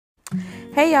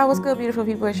Hey y'all, what's good, beautiful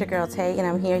people? It's your girl Tay, and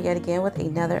I'm here yet again with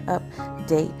another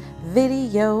update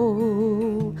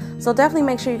video. So definitely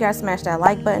make sure you guys smash that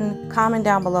like button, comment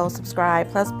down below,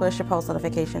 subscribe, plus push your post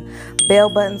notification bell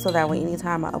button so that way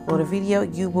anytime I upload a video,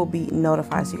 you will be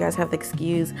notified. So you guys have to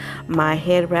excuse my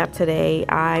head wrap today.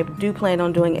 I do plan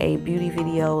on doing a beauty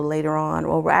video later on.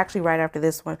 Well, actually right after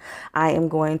this one, I am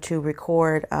going to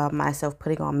record myself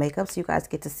putting on makeup, so you guys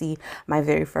get to see my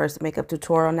very first makeup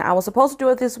tutorial. Now, I was supposed to do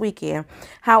it this weekend.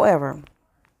 However,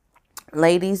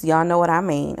 ladies, y'all know what I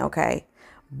mean, okay?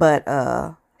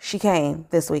 But she came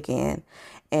this weekend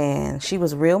and she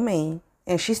was real mean,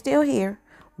 and she's still here.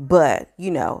 But,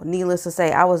 you know, needless to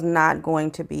say, I was not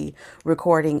going to be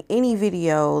recording any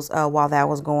videos while that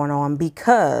was going on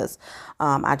because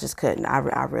I just couldn't. I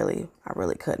really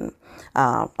couldn't.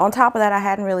 On top of that, I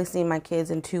hadn't really seen my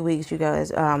kids in 2 weeks, you guys,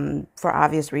 for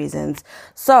obvious reasons.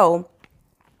 So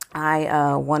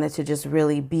I wanted to just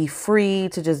really be free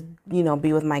to just, you know,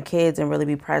 be with my kids and really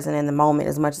be present in the moment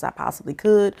as much as I possibly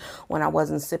could when I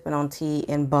wasn't sipping on tea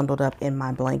and bundled up in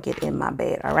my blanket in my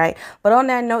bed. All right. But on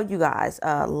that note, you guys,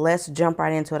 let's jump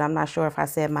right into it. I'm not sure if I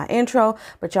said my intro,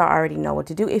 but y'all already know what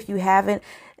to do. If you haven't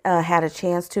had a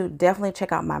chance to, definitely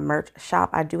check out my merch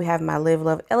shop. I do have my Live,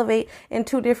 Love, Elevate in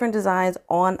 2 different designs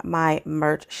on my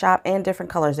merch shop and different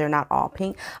colors. They're not all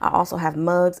pink. I also have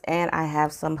mugs and I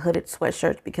have some hooded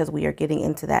sweatshirts because we are getting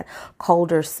into that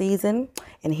colder season.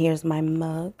 And here's my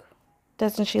mug.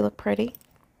 Doesn't she look pretty?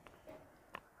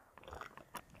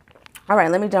 All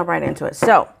right, let me jump right into it.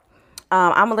 So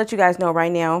I'm gonna let you guys know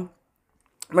right now,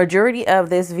 majority of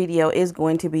this video is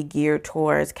going to be geared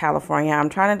towards California. I'm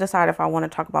trying to decide if I want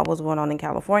to talk about what's going on in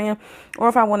California or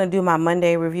if I want to do my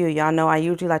Monday review. Y'all know I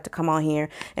usually like to come on here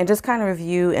and just kind of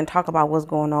review and talk about what's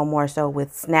going on more so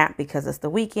with SNAP because it's the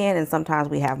weekend and sometimes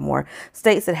we have more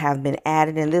states that have been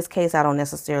added. In this case, I don't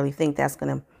necessarily think that's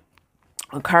going to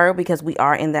occur because we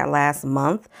are in that last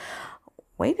month.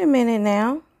 Wait a minute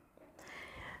now.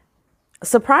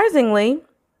 Surprisingly,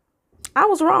 I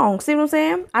was wrong. See what I'm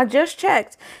saying? I just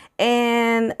checked.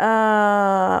 And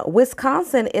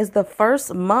Wisconsin is the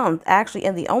first month, actually,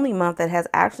 and the only month that has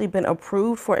actually been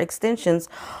approved for extensions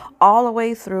all the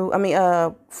way through,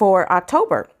 for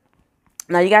October.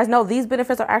 Now, you guys know these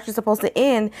benefits are actually supposed to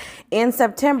end in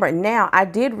September. Now, I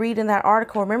did read in that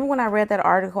article. Remember when I read that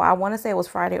article? I want to say it was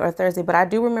Friday or Thursday, but I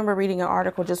do remember reading an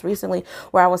article just recently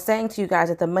where I was saying to you guys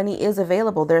that the money is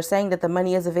available. They're saying that the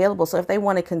money is available. So if they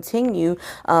want to continue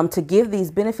to give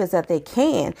these benefits, that they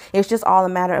can. It's just all a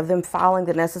matter of them following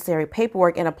the necessary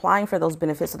paperwork and applying for those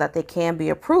benefits so that they can be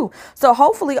approved. So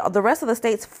hopefully the rest of the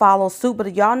states follow suit.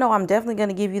 But y'all know I'm definitely going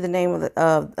to give you the name of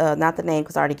the, not the name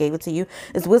because I already gave it to you.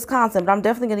 It's Wisconsin, but I'm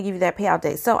definitely going to give you that payout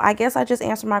date. So I guess I just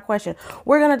answered my question.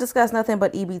 We're going to discuss nothing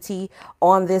but EBT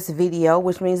on this video,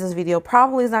 which means this video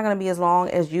probably is not going to be as long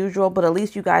as usual, but at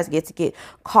least you guys get to get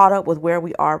caught up with where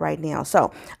we are right now.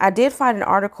 So I did find an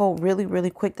article really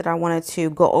quick that I wanted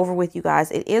to go over with you guys.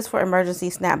 It is for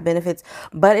emergency SNAP benefits,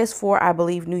 but it's for, I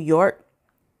believe, New York.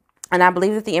 And I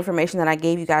believe that the information that I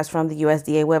gave you guys from the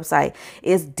USDA website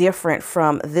is different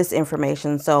from this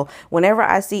information. So whenever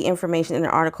I see information in an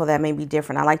article that may be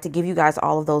different, I like to give you guys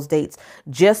all of those dates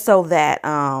just so that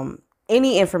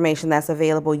any information that's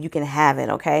available, you can have it.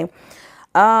 Okay.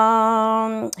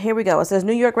 Here we go. It says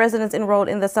New York residents enrolled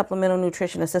in the Supplemental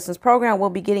Nutrition Assistance Program will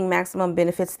be getting maximum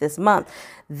benefits this month.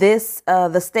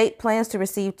 The state plans to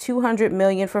receive $200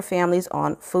 million for families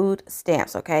on food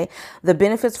stamps. Okay. The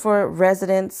benefits for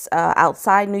residents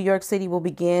outside New York City will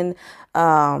begin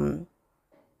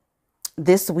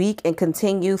this week and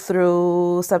continue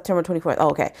through September 24th. Oh,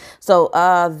 okay. So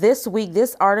this week,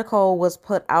 this article was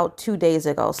put out 2 days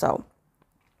ago. So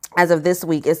as of this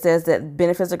week, it says that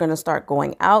benefits are going to start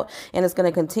going out and it's going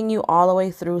to continue all the way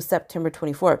through September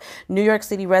 24th. New York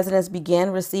City residents began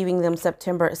receiving them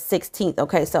September 16th.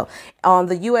 Okay, so on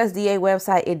the USDA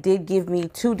website, it did give me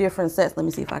 2 different sets. Let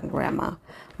me see if I can grab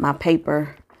my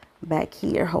paper back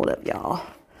here. Hold up, y'all.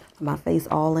 My face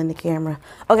all in the camera.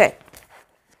 Okay,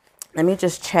 let me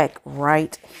just check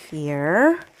right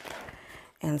here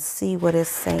and see what it's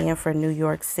saying for New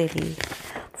York City.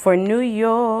 For New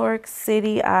York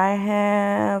City, I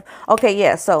have, okay,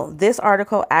 yeah, so this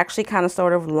article actually kind of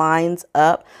sort of lines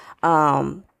up,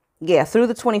 yeah, through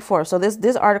the 24th. So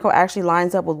this article actually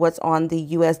lines up with what's on the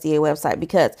USDA website,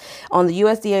 because on the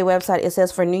USDA website, it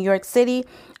says for New York City,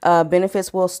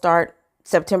 benefits will start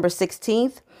September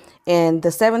 16th. and the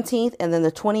 17th, and then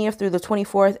the 20th through the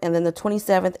 24th, and then the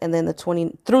 27th, and then the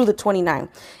 20 through the 29th.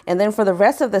 And then for the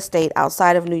rest of the state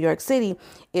outside of New York City,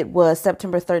 it was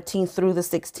September 13th through the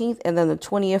 16th, and then the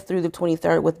 20th through the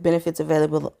 23rd, with benefits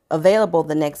available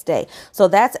the next day. So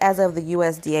that's as of the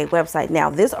USDA website.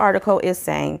 Now, this article is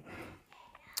saying,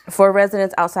 for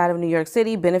residents outside of New York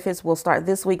City, benefits will start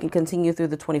this week and continue through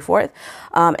the 24th.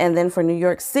 And then for New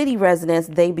York City residents,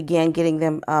 they began getting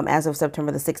them as of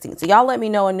September the 16th. So y'all let me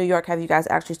know in New York, have you guys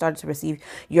actually started to receive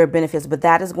your benefits? But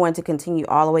that is going to continue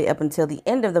all the way up until the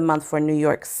end of the month for New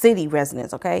York City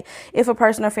residents, okay? If a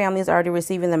person or family is already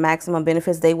receiving the maximum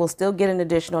benefits, they will still get an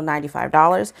additional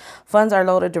 $95. Funds are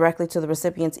loaded directly to the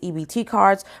recipient's EBT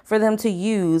cards for them to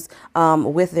use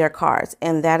with their cards.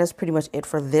 And that is pretty much it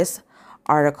for this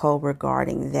article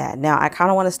regarding that. Now, I kind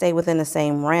of want to stay within the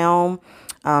same realm,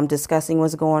 discussing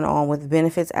what's going on with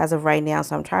benefits as of right now.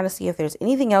 So I'm trying to see if there's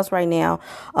anything else right now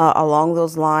along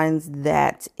those lines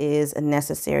that is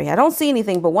necessary. I don't see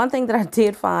anything, but one thing that I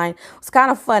did find was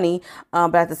kind of funny,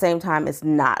 but at the same time, it's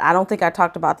not. I don't think I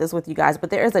talked about this with you guys,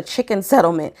 but there is a chicken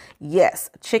settlement.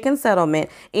 Yes, chicken settlement.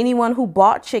 Anyone who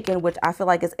bought chicken, which I feel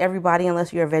like is everybody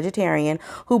unless you're a vegetarian,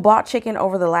 who bought chicken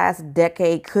over the last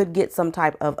decade could get some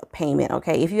type of payment.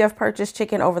 Okay, if you have purchased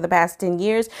chicken over the past 10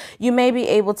 years, you may be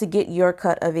able to get your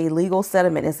cut of a legal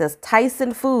settlement. It says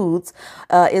Tyson Foods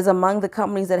is among the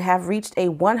companies that have reached a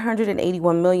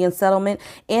 $181 million settlement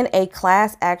in a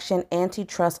class action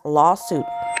antitrust lawsuit.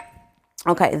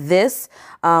 Okay, this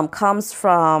comes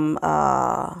from,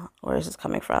 where is this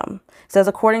coming from? It says,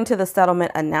 according to the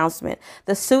settlement announcement,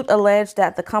 the suit alleged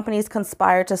that the companies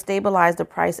conspired to stabilize the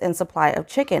price and supply of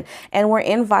chicken and were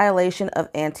in violation of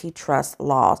antitrust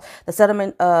laws. The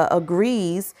settlement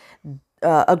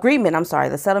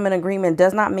the settlement agreement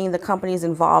does not mean the companies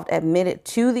involved admitted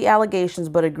to the allegations,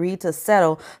 but agreed to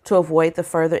settle to avoid the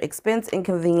further expense,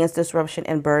 inconvenience, disruption,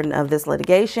 and burden of this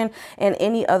litigation and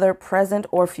any other present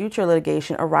or future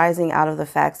litigation arising out of the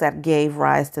facts that gave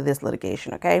rise to this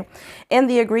litigation. Okay. In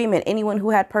the agreement, anyone who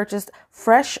had purchased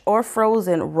fresh or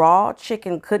frozen raw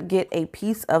chicken could get a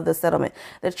piece of the settlement.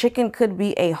 The chicken could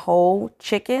be a whole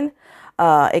chicken.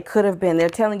 It could have been, they're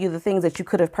telling you the things that you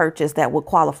could have purchased that would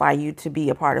qualify you to be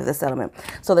a part of the settlement.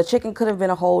 So the chicken could have been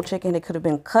a whole chicken. It could have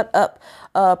been cut up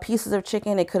pieces of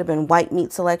chicken. It could have been white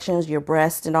meat selections, your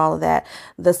breast and all of that.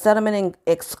 The settlement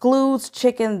excludes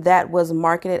chicken that was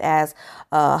marketed as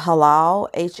halal,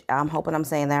 I'm hoping I'm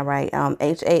saying that right,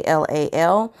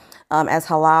 HALAL. As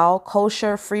halal,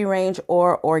 kosher, free range,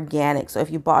 or organic. So if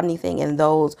you bought anything in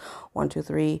those 1, 2,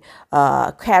 3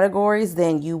 categories,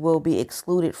 then you will be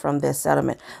excluded from this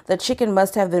settlement. The chicken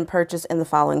must have been purchased in the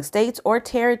following states or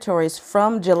territories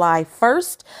from July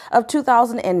 1st of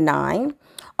 2009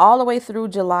 all the way through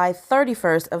July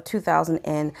 31st of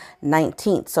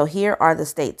 2019. So here are the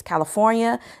states: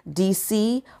 California,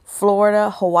 DC, Florida,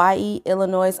 Hawaii,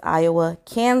 Illinois, Iowa,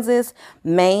 Kansas,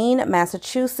 Maine,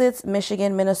 Massachusetts,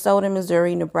 Michigan, Minnesota,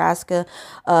 Missouri, Nebraska,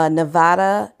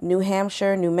 Nevada, New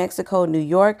Hampshire, New Mexico, New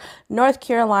York, North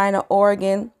Carolina,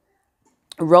 Oregon,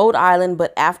 Rhode Island,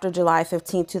 but after July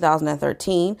 15,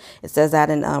 2013, it says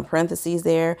that in parentheses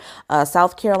there,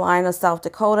 South Carolina, South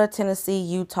Dakota, Tennessee,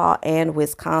 Utah, and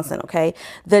Wisconsin. Okay.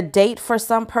 The date for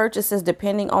some purchases,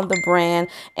 depending on the brand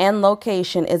and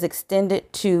location, is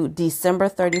extended to December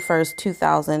 31st,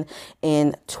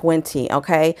 2020.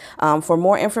 Okay. For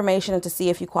more information and to see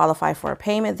if you qualify for a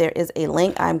payment, there is a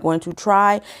link. I'm going to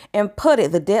try and put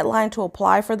it. The deadline to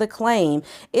apply for the claim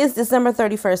is December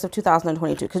 31st of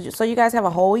 2022. So you guys have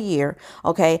a whole year.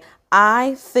 Okay.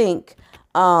 I think,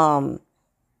 to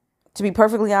be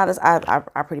perfectly honest, I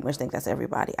pretty much think that's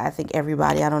everybody. I think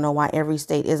everybody, I don't know why every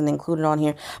state isn't included on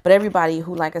here, but everybody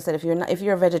who, like I said, if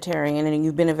you're a vegetarian and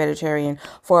you've been a vegetarian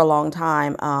for a long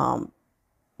time,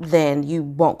 then you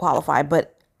won't qualify.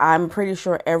 But I'm pretty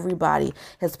sure everybody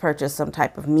has purchased some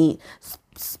type of meat,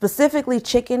 specifically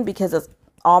chicken, because it's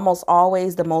almost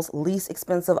always the most least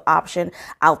expensive option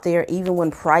out there. Even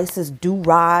when prices do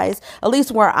rise, at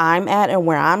least where I'm at and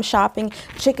where I'm shopping,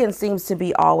 chicken seems to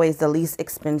be always the least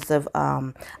expensive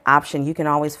option. You can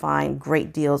always find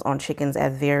great deals on chickens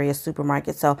at various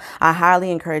supermarkets. So I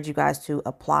highly encourage you guys to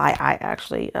apply. I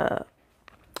actually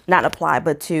not apply,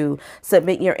 but to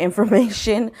submit your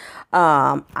information.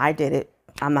 I did it.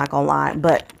 I'm not gonna lie,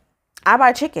 but I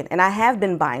buy chicken, and I have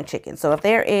been buying chicken. So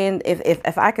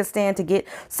if I could stand to get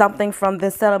something from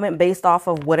this settlement based off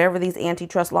of whatever these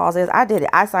antitrust laws is, I did it.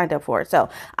 I signed up for it. So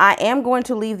I am going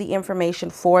to leave the information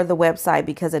for the website,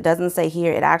 because it doesn't say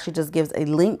here. It actually just gives a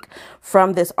link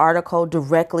from this article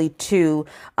directly to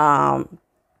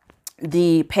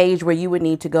the page where you would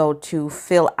need to go to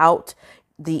fill out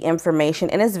the information,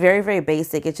 and it's very, very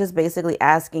basic. It's just basically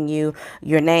asking you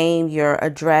your name, your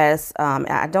address.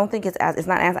 I don't think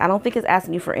I don't think it's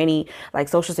asking you for any like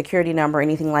social security number or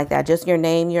anything like that. Just your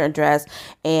name, your address,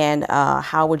 and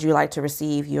how would you like to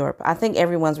receive your, I think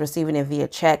everyone's receiving it via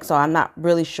check. So I'm not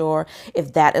really sure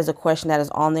if that is a question that is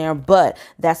on there, but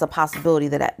that's a possibility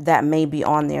that may be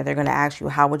on there. They're going to ask you,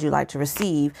 how would you like to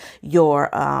receive your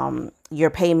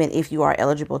payment if you are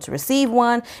eligible to receive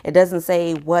one. It doesn't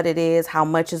say what it is, how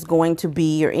much it's going to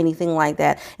be, or anything like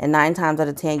that. And 9 times out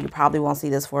of 10, you probably won't see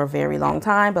this for a very long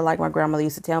time. But like my grandmother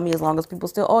used to tell me, as long as people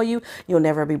still owe you, you'll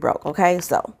never be broke. Okay,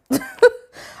 so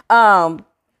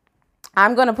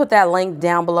I'm going to put that link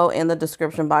down below in the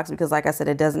description box because, like I said,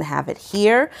 it doesn't have it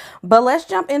here. But let's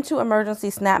jump into emergency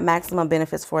SNAP maximum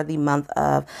benefits for the month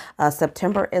of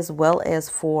September as well as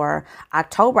for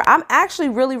October. I'm actually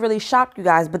really, really shocked, you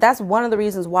guys. But that's one of the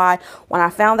reasons why when I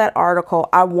found that article,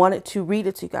 I wanted to read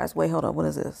it to you guys. Wait, hold on. What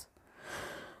is this?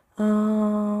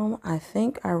 I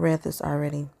think I read this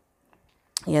already.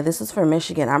 Yeah, this is for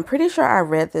Michigan. I'm pretty sure I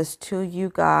read this to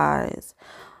you guys.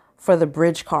 For the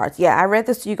bridge cards. Yeah, I read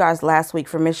this to you guys last week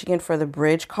for Michigan for the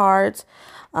bridge cards.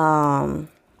 I'm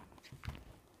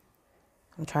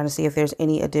trying to see if there's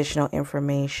any additional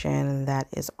information that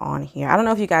is on here. I don't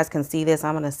know if you guys can see this.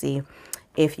 I'm going to see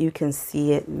if you can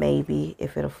see it, maybe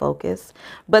if it'll focus.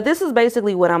 But this is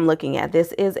basically what I'm looking at.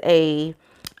 This is a,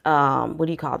 what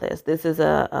do you call this? This is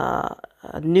a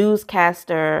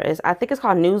newscaster. I think it's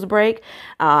called Newsbreak.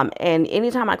 And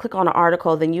anytime I click on an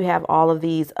article, then you have all of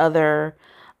these other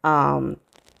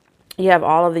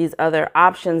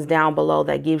options down below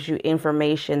that gives you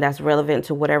information that's relevant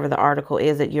to whatever the article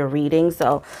is that you're reading.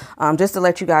 So just to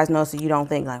let you guys know, so you don't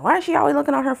think like, why is she always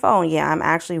looking on her phone? Yeah, I'm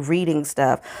actually reading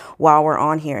stuff while we're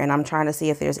on here, and I'm trying to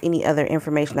see if there's any other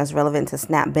information that's relevant to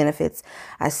SNAP benefits.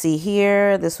 I see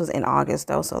here, this was in August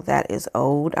though, so that is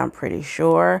old, I'm pretty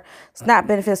sure. SNAP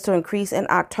benefits to increase in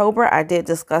October. I did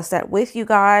discuss that with you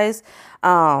guys.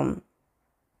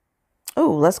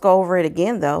 Oh, let's go over it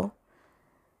again, though.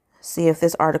 See if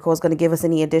this article is going to give us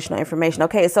any additional information.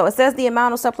 Okay, so it says the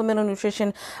amount of supplemental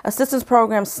nutrition assistance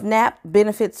program SNAP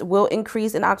benefits will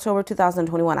increase in October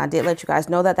 2021. I did let you guys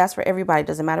know that. That's for everybody. It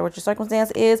doesn't matter what your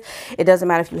circumstance is. It doesn't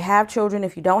matter if you have children,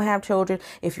 if you don't have children,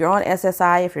 if you're on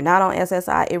SSI, if you're not on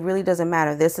SSI. It really doesn't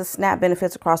matter. This is SNAP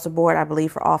benefits across the board, I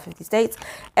believe, for all 50 states.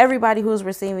 Everybody who's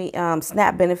receiving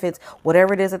SNAP benefits,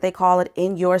 whatever it is that they call it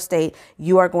in your state,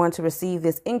 you are going to receive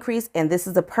this increase. And this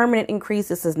is a permanent increase.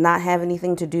 This does not have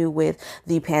anything to do with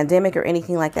the pandemic or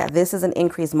anything like that. This is an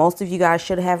increase most of you guys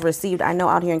should have received. I know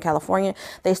out here in California,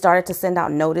 they started to send out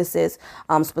notices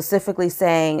specifically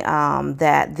saying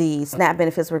that the SNAP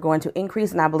benefits were going to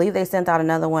increase. And I believe they sent out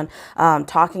another one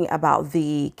talking about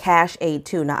the cash aid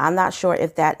too. Now, I'm not sure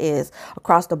if that is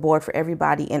across the board for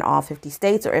everybody in all 50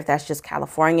 states or if that's just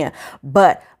California,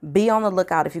 but be on the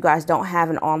lookout if you guys don't have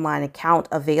an online account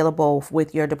available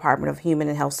with your Department of Human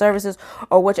and Health Services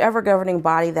or whichever governing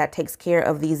body that takes care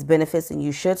of these benefits. And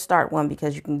you should start one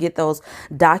because you can get those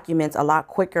documents a lot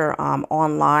quicker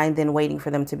online than waiting for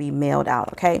them to be mailed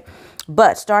out. Okay.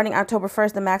 But starting October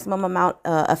 1st, the maximum amount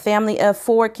a family of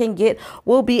 4 can get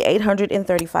will be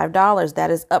 $835. That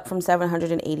is up from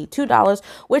 $782,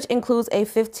 which includes a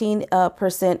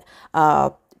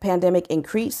 15% pandemic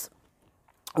increase,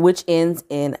 which ends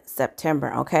in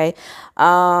September. Okay.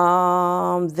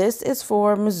 This is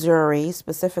for Missouri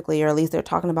specifically, or at least they're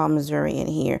talking about Missouri in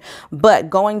here. But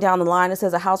going down the line, it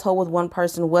says a household with one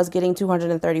person was getting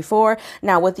 $234.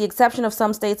 Now, with the exception of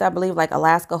some states, I believe like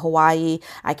Alaska, Hawaii,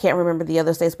 I can't remember the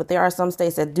other states, but there are some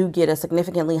states that do get a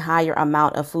significantly higher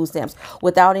amount of food stamps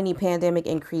without any pandemic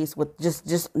increase, with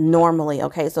just normally.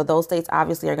 Okay. So those states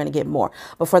obviously are going to get more,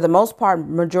 but for the most part,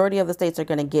 majority of the states are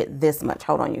going to get this much.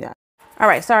 Hold on, you guys. All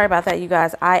right, sorry about that, you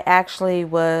guys. I actually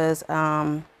was,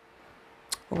 what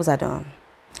was I doing?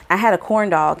 I had a corn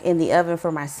dog in the oven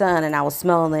for my son, and I was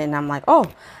smelling it, and I'm like, oh,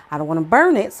 I don't want to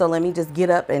burn it, so let me just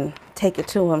get up and take it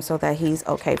to him so that he's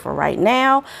okay for right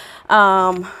now.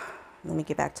 Let me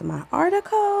get back to my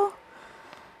article.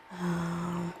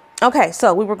 Okay,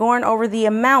 so we were going over the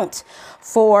amount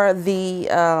for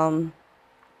the,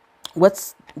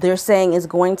 what's they're saying is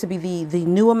going to be the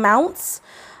new amounts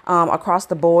across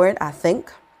the board, I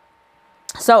think.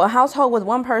 So a household with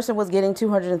one person was getting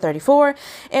 $234.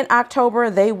 In October,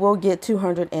 they will get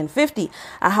 $250.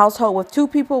 A household with 2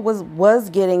 people was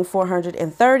getting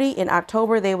 $430. In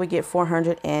October, they would get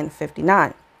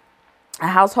 $459. A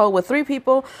household with 3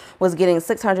 people was getting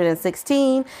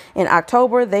 $616. In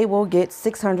October, they will get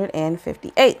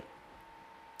 $658.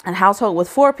 A household with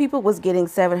 4 people was getting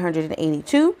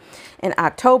 $782. In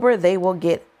October, they will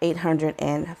get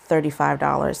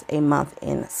 $835 a month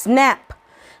in SNAP,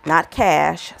 not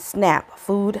cash, SNAP,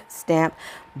 food stamp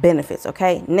benefits.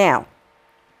 Okay. Now,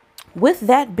 with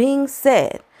that being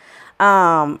said,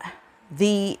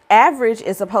 the average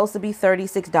is supposed to be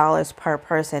 $36 per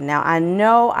person. Now, I'm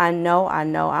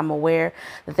aware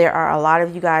that there are a lot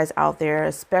of you guys out there,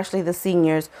 especially the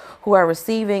seniors, who are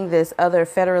receiving this other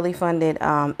federally funded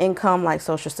income like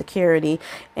Social Security.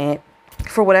 And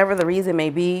for whatever the reason may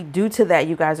be, due to that,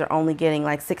 you guys are only getting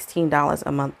like $16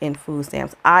 a month in food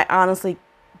stamps. I honestly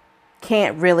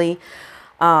can't really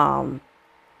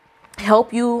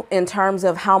help you in terms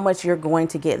of how much you're going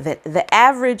to get. The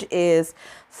average is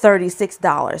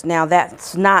 $36. Now,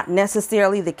 that's not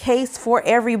necessarily the case for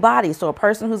everybody. So a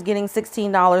person who's getting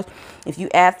 $16, if you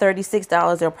add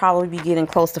 $36, they'll probably be getting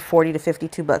close to 40 to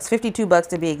 52 bucks, 52 bucks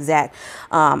to be exact.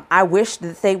 I wish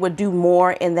that they would do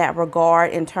more in that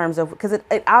regard in terms of, because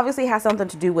it obviously has something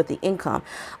to do with the income.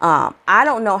 I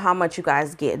don't know how much you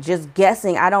guys get, just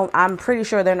guessing. I'm pretty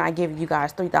sure they're not giving you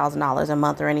guys $3,000 a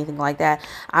month or anything like that.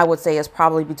 I would say it's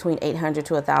probably between $800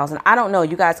 to $1,000. I don't know.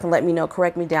 You guys can let me know,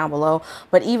 correct me down below.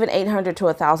 But even $800 to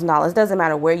 $1,000, doesn't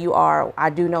matter where you are. I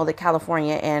do know that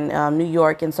California and New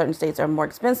York and certain states are more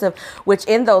expensive, which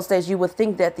in those states you would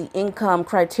think that the income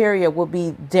criteria would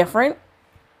be different.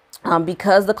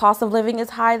 Because the cost of living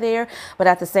is high there. But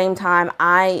at the same time,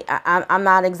 I'm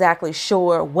not exactly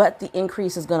sure what the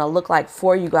increase is going to look like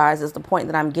for you guys, is the point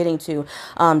that I'm getting to,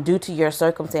 due to your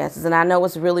circumstances. And I know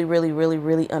it's really, really, really,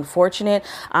 really unfortunate.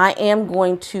 I am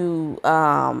going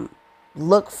to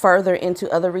look further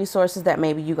into other resources that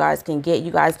maybe you guys can get.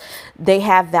 You guys, they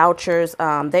have vouchers.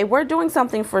 They were doing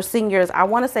something for seniors, I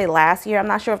want to say last year. I'm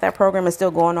not sure if that program is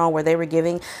still going on, where they were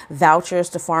giving vouchers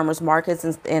to farmers markets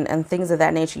and things of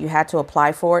that nature. You had to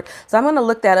apply for it. So I'm going to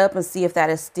look that up and see if that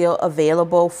is still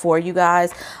available for you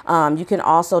guys. You can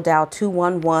also dial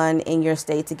 211 in your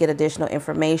state to get additional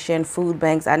information. Food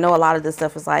banks. I know a lot of this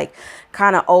stuff is like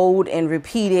kind of old and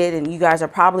repeated, and you guys are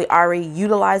probably already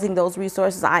utilizing those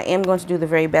resources. I am going to do the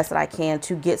very best that I can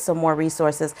to get some more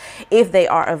resources if they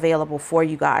are available for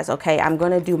you guys. Okay, I'm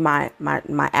going to do my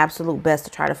absolute best to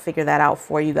try to figure that out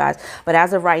for you guys. But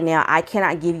as of right now, I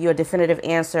cannot give you a definitive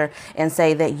answer and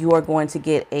say that you are going to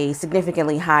get a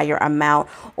significantly higher amount,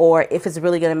 or if it's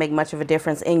really going to make much of a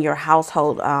difference in your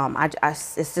household.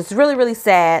 It's just really, really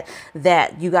sad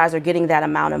that you guys are getting that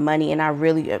amount of money, and I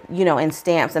really, in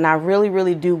stamps, and I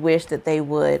really do wish that they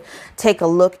would take a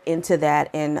look into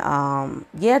that and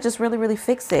yeah, just really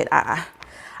fix it.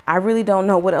 I really don't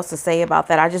know what else to say about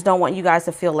that. I just don't want you guys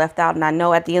to feel left out. And I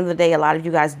know at the end of the day, a lot of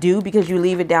you guys do, because you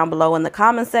leave it down below in the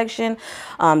comment section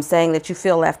saying that you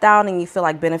feel left out and you feel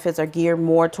like benefits are geared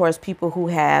more towards people who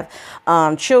have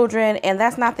children. And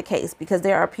that's not the case, because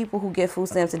there are people who get food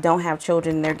stamps that don't have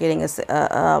children, and they're getting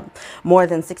more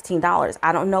than $16.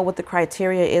 I don't know what the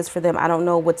criteria is for them. I don't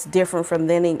know what's different from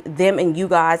them and you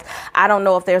guys. I don't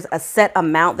know if there's a set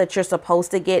amount that you're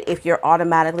supposed to get if you're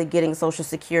automatically getting Social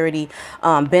Security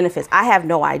benefits. I have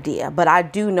no idea, but I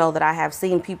do know that I have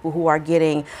seen people who are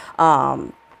getting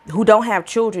who don't have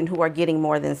children who are getting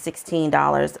more than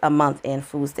 $16 a month in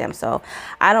food stamps. So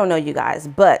I don't know, you guys,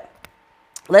 but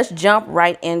let's jump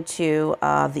right into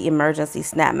the emergency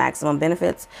SNAP maximum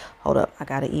benefits. Hold up, I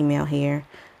got an email here.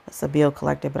 It's a bill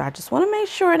collector, but I just want to make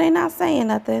sure they're not saying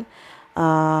nothing.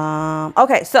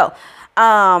 Okay, so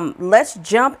let's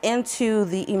jump into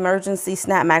the emergency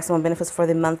SNAP maximum benefits for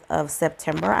the month of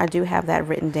September. I do have that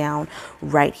written down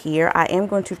right here. I am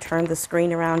going to turn the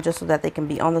screen around just so that they can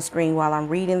be on the screen while I'm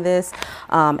reading this,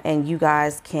 and you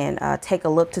guys can take a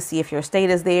look to see if your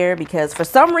state is there, because for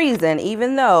some reason,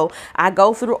 even though I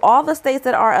go through all the states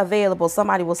that are available,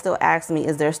 somebody will still ask me,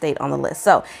 is their state on the list?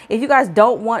 So if you guys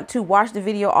don't want to watch the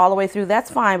video all the way through,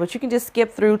 that's fine, but you can just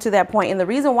skip through to that point. And the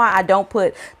reason why I don't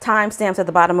put timestamps at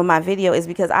the bottom of my video is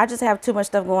because I just have too much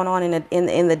stuff going on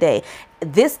in the day.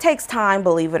 This takes time,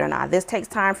 believe it or not. This takes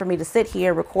time for me to sit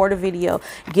here, record a video,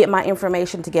 get my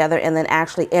information together, and then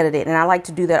actually edit it. And I like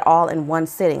to do that all in one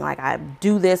sitting. Like, I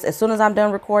do this as soon as I'm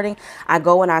done recording, I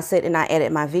go and I sit and I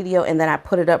edit my video, and then I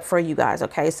put it up for you guys.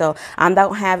 Okay, so I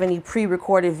don't have any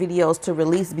pre-recorded videos to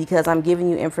release, because I'm giving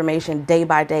you information day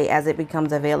by day as it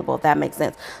becomes available, if that makes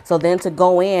sense. So then to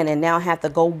go in and now have to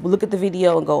go look at the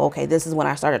video and go, okay, this is when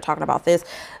I started talking about this.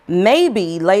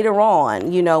 Maybe later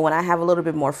on, you know, when I have a little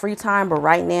bit more free time, but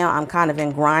right now I'm kind of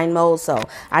in grind mode, so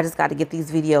I just got to get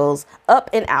these videos up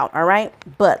and out. All right,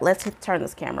 but let's turn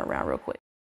this camera around real quick.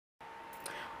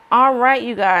 All right,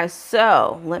 you guys,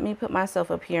 so let me put myself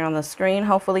up here on the screen.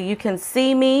 Hopefully you can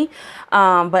see me,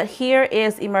 but here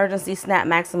is emergency SNAP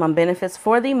maximum benefits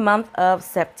for the month of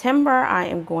September. I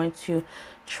am going to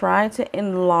try to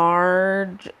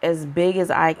enlarge as big as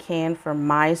I can for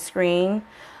my screen,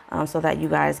 so that you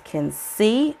guys can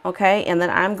see. Okay, and then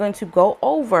I'm going to go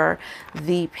over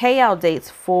the payout dates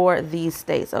for these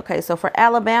states. Okay, so for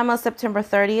Alabama, September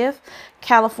 30th,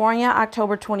 California,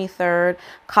 October 23rd,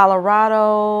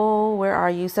 Colorado, where are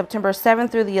you? September 7th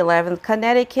through the 11th,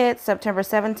 Connecticut, September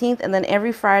 17th, and then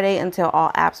every Friday until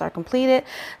all apps are completed.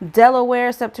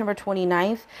 Delaware, September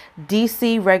 29th,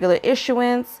 DC, regular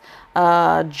issuance,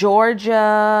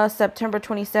 Georgia, September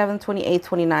 27th, 28th,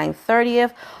 29th,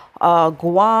 30th.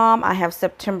 Guam, I have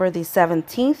September the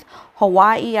 17th.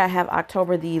 Hawaii, I have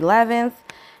October the 11th.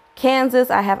 Kansas,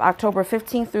 I have October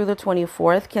 15th through the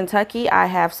 24th. Kentucky, I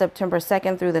have September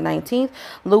 2nd through the 19th.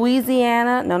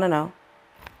 Louisiana, no.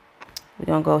 We're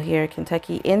going to go here,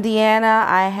 Kentucky. Indiana,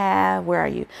 I have, where are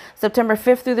you? September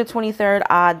 5th through the 23rd,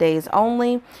 odd days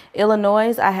only.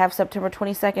 Illinois, I have September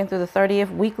 22nd through the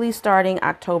 30th, weekly starting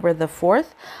October the 4th.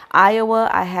 Iowa,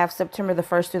 I have September the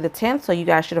 1st through the 10th, so you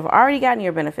guys should have already gotten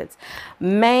your benefits.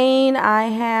 Maine, I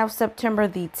have September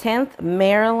the 10th.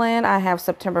 Maryland, I have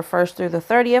September 1st through the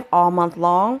 30th, all month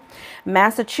long.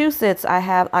 Massachusetts, I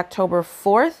have October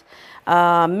 4th.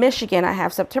 Michigan, I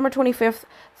have September 25th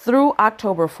through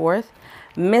October 4th.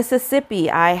 Mississippi,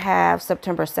 I have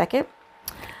September 2nd.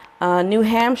 New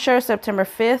Hampshire, September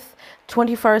 5th,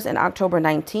 21st, and October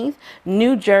 19th.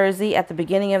 New Jersey at the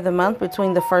beginning of the month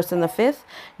between the 1st and the 5th.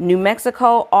 New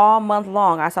Mexico all month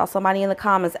long. I saw somebody in the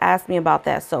comments ask me about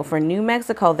that. So for New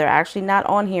Mexico, they're actually not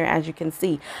on here, as you can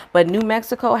see. But New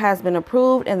Mexico has been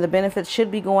approved, and the benefits should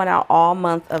be going out all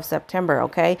month of September,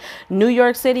 okay? New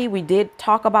York City, we did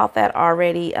talk about that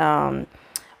already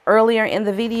earlier in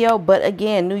the video, but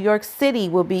again, New York City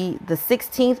will be the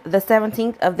 16th, the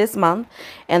 17th of this month,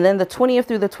 and then the 20th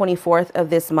through the 24th of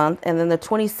this month, and then the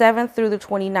 27th through the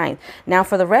 29th. Now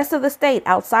for the rest of the state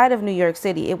outside of New York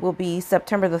City, it will be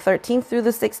September the 13th through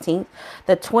the 16th,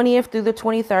 the 20th through the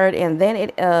 23rd, and then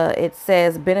it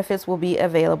says benefits will be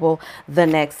available the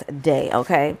next day.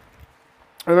 Okay.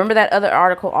 Remember that other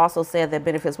article also said that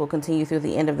benefits will continue through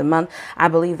the end of the month. I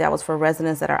believe that was for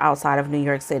residents that are outside of New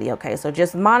York City. Okay, so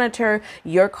just monitor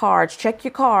your cards, check your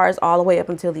cards all the way up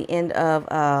until the end of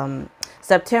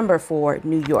September for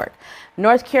New York.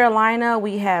 North Carolina,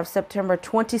 we have September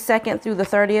 22nd through the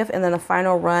 30th, and then the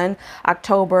final run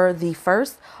October the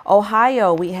 1st.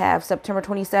 Ohio, we have September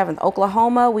 27th.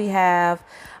 Oklahoma, we have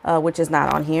which is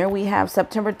not on here. We have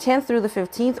September 10th through the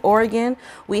 15th. Oregon,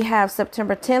 we have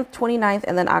September 10th, 29th,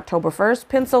 and then October 1st.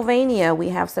 Pennsylvania, we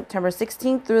have September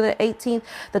 16th through the 18th,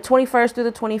 the 21st through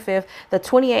the 25th, the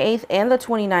 28th, and the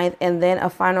 29th, and then a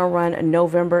final run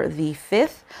November the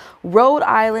 5th. Rhode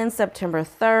Island, September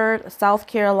 3rd. South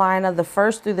Carolina, the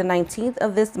 1st through the 19th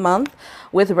of this month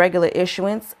with regular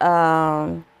issuance.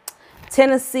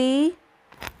 Tennessee,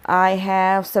 I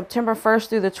have September 1st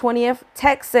through the 20th.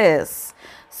 Texas,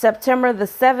 September the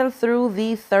 7th through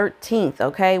the 13th.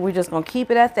 Okay, we're just going to keep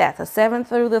it at that, the 7th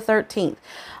through the 13th.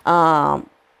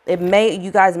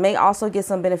 You guys may also get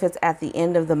some benefits at the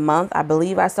end of the month. I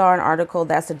believe I saw an article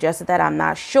that suggested that. I'm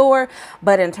not sure,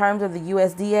 but in terms of the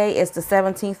USDA, it's the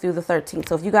 17th through the 13th.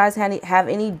 So if you guys have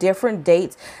any different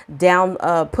dates down,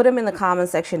 put them in the comment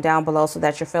section down below so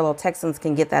that your fellow Texans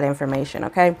can get that information.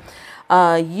 Okay.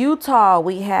 Utah,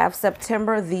 we have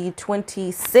September the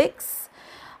 26th.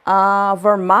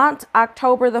 Vermont,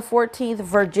 October the 14th.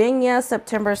 Virginia,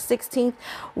 September 16th.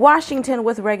 Washington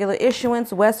with regular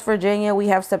issuance. West Virginia, we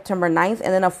have September 9th,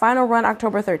 and then a final run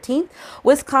October 13th.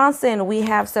 Wisconsin, we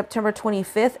have September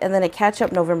 25th, and then a catch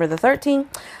up November the 13th.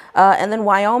 And then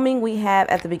Wyoming, we have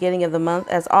at the beginning of the month,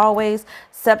 as always,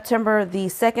 September the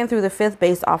 2nd through the 5th,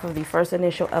 based off of the first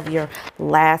initial of your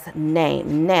last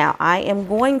name. Now, I am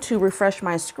going to refresh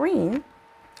my screen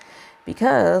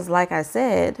because, like I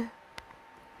said,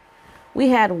 we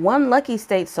had one lucky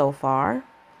state so far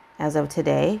as of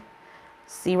today.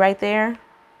 See right there?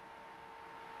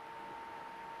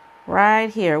 Right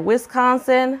here,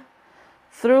 Wisconsin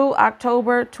through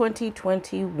October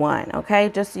 2021. Okay,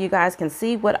 just so you guys can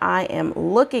see what I am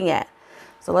looking at.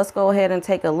 So let's go ahead and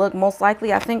take a look. Most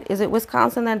likely, I think, is it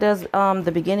Wisconsin that does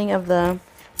the beginning of the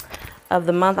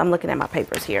month? I'm looking at my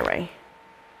papers here, right?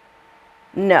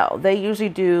 No, they usually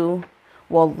do.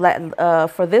 Well,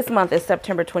 for this month, it's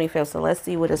September 25th. So let's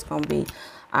see what it's going to be.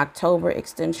 October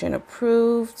extension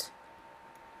approved.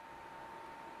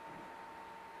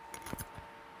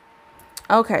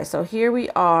 Okay, so here we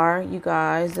are, you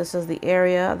guys. This is the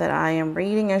area that I am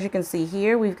reading. As you can see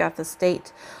here, we've got the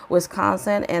state,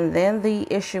 Wisconsin, and then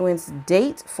the issuance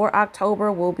date for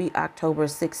October will be October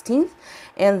 16th,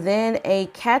 and then a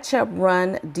catch-up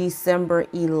run December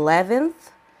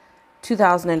 11th,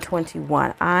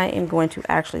 2021. I am going to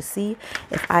actually see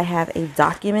if I have a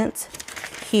document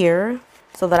here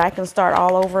so that I can start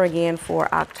all over again for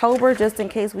October, just in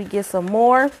case we get some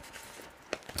more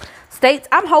states.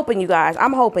 I'm hoping, you guys,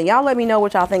 I'm hoping y'all let me know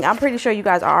what y'all think. I'm pretty sure you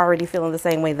guys are already feeling the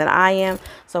same way that I am.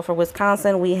 So for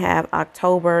Wisconsin, we have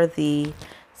October the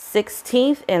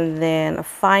 16th, and then a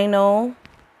final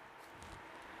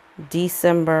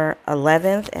December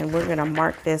 11th, and we're going to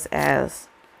mark this as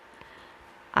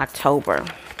October.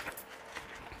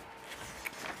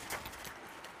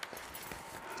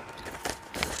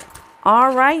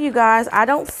 All right, you guys, I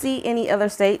don't see any other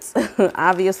states,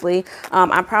 obviously.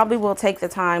 I probably will take the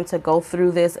time to go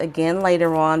through this again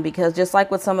later on, because just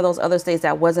like with some of those other states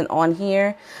that wasn't on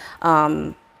here,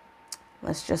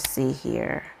 let's just see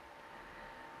here.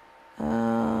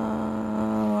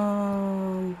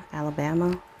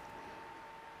 Alabama.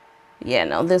 Yeah,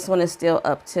 no, this one is still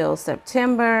up till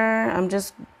September. I'm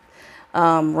just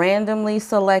randomly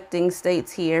selecting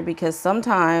states here because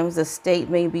sometimes the state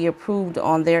may be approved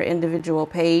on their individual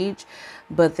page,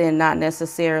 but then not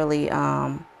necessarily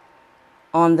on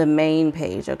the main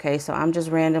page. Okay, so I'm just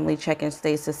randomly checking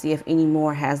states to see if any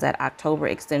more has that October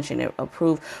extension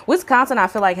approved. Wisconsin, I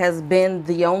feel like, has been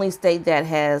the only state that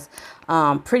has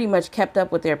pretty much kept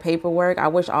up with their paperwork. I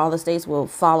wish all the states will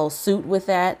follow suit with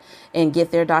that and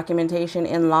get their documentation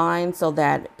in line so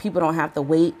that people don't have to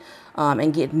wait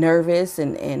and get nervous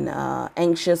and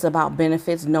anxious about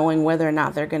benefits, knowing whether or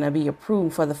not they're going to be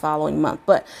approved for the following month.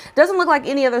 But it doesn't look like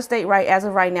any other state as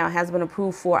of right now has been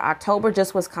approved for October,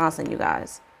 just Wisconsin, you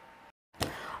guys.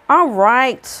 All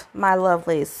right, my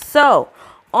lovelies. So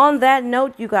on that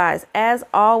note, you guys, as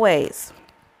always,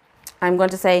 I'm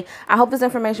going to say, I hope this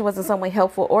information was in some way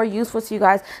helpful or useful to you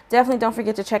guys. Definitely don't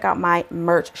forget to check out my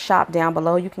merch shop down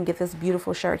below. You can get this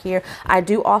beautiful shirt here. I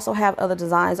do also have other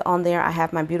designs on there. I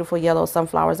have my beautiful yellow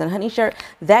sunflowers and honey shirt.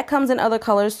 That comes in other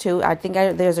colors too. I think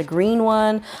there's a green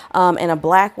one and a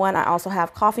black one. I also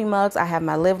have coffee mugs. I have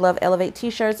my Live, Love, Elevate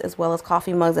t-shirts as well as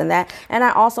coffee mugs and that. And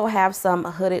I also have some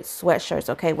hooded sweatshirts,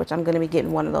 okay, which I'm going to be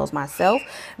getting one of those myself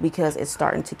because it's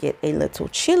starting to get a little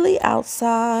chilly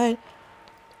outside.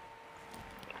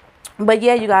 But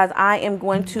yeah, you guys, I am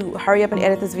going to hurry up and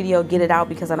edit this video, get it out,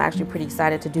 because I'm actually pretty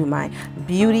excited to do my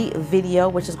beauty video,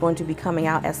 which is going to be coming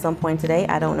out at some point today.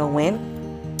 I don't know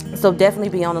when. So definitely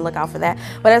be on the lookout for that.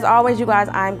 But as always, you guys,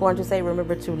 I'm going to say,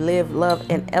 remember to live, love,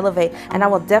 and elevate. And I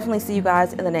will definitely see you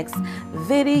guys in the next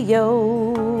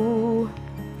video.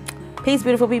 Peace,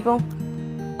 beautiful people.